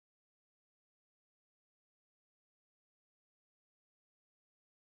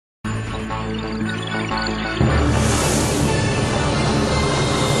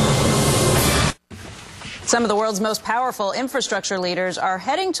Some of the world's most powerful infrastructure leaders are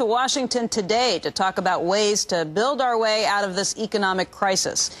heading to Washington today to talk about ways to build our way out of this economic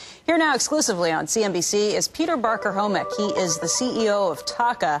crisis. Here now exclusively on CNBC is Peter Barker-Homek. He is the CEO of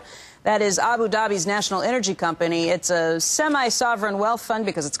TAQA. That is Abu Dhabi's national energy company. It's a semi-sovereign wealth fund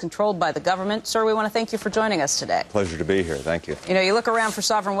because it's controlled by the government. Sir, we want to thank you for joining us today. Pleasure to be here. Thank you. You know, you look around for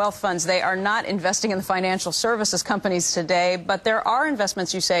sovereign wealth funds. They are not investing in the financial services companies today, but there are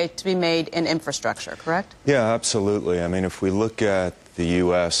investments, you say, to be made in infrastructure, correct? Yeah, absolutely. I mean, if we look at the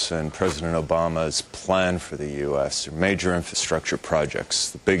U.S. and President Obama's plan for the U.S., major infrastructure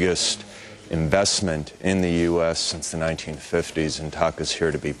projects, the biggest investment in the U.S. since the 1950s, and TAQA is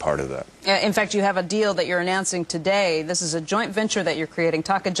here to be part of that. In fact, you have a deal that you're announcing today. This is a joint venture that you're creating,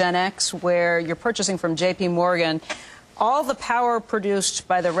 TAQA Gen X, where you're purchasing from J.P. Morgan all the power produced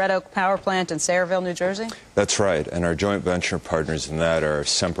by the Red Oak Power Plant in Sayreville, New Jersey? That's right, and our joint venture partners in that are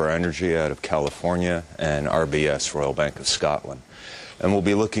Semper Energy out of California and RBS, Royal Bank of Scotland. And we'll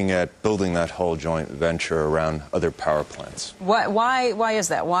be looking at building that whole joint venture around other power plants. Why is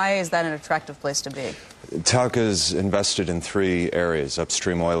that? Why is that an attractive place to be? TAQA is invested in three areas: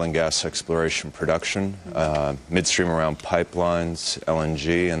 upstream oil and gas exploration production, midstream around pipelines,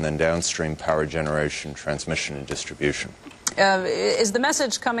 LNG, and then downstream power generation, transmission, and distribution. Is the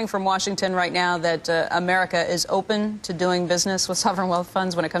message coming from Washington right now that America is open to doing business with sovereign wealth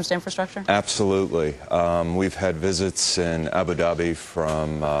funds when it comes to infrastructure? Absolutely. We've had visits in Abu Dhabi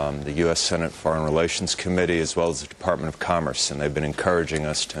from the U.S. Senate Foreign Relations Committee as well as the Department of Commerce, and they've been encouraging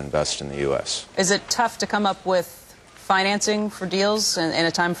us to invest in the U.S. Is it tough to come up with financing for deals in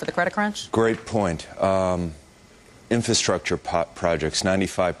a time for the credit crunch? Great point. Infrastructure projects,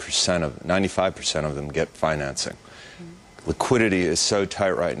 95% of them get financing. Liquidity is so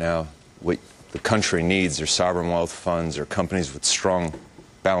tight right now. What the country needs are sovereign wealth funds or companies with strong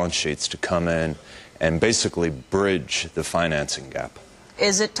balance sheets to come in and basically bridge the financing gap.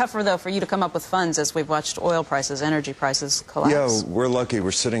 Is it tougher, though, for you to come up with funds as we've watched oil prices, energy prices collapse? Yeah, we're lucky.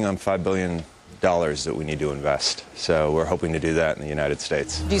 We're sitting on $5 billion that we need to invest. So we're hoping to do that in the United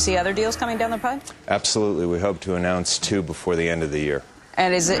States. Do you see other deals coming down the pipe? Absolutely. We hope to announce 2 before the end of the year.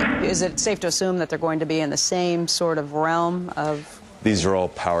 And is it safe to assume that they're going to be in the same sort of realm of... These are all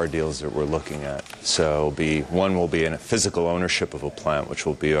power deals that we're looking at. So one will be in a physical ownership of a plant, which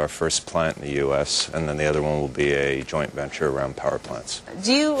will be our first plant in the U.S., and then the other one will be a joint venture around power plants.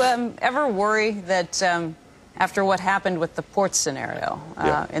 Do you ever worry that after what happened with the port scenario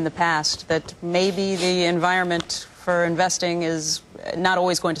in the past, that maybe the environment for investing is not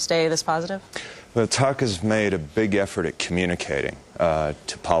always going to stay this positive? Well, TAQA's made a big effort at communicating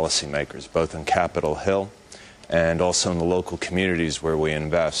to policymakers, both on Capitol Hill and also in the local communities where we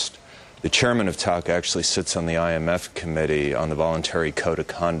invest. The chairman of TAQA actually sits on the IMF committee on the voluntary code of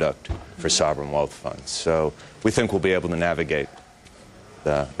conduct for sovereign wealth funds. So we think we'll be able to navigate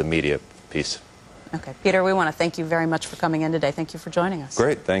the media piece. Okay. Peter, we want to thank you very much for coming in today. Thank you for joining us.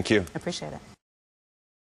 Great. Thank you. I appreciate it.